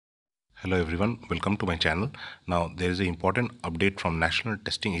Hello everyone, welcome to my channel. Now there is an important update from National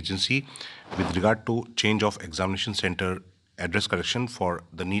Testing Agency with regard to change of examination center address correction for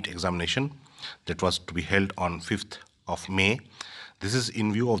the NEET examination that was to be held on 5th of May. This is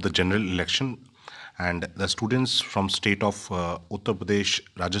in view of the general election, and the students from state of Uttar Pradesh,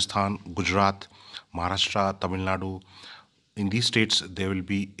 Rajasthan, Gujarat, Maharashtra, Tamil Nadu, in these states there will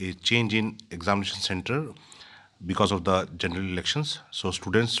be a change in examination center because of the general elections. So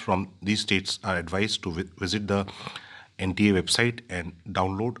students from these states are advised to visit the NTA website and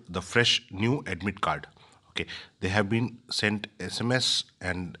download the fresh new admit card. Okay, they have been sent SMS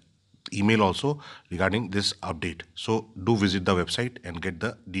and email also regarding this update. So do visit the website and get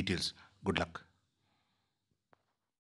the details. Good luck.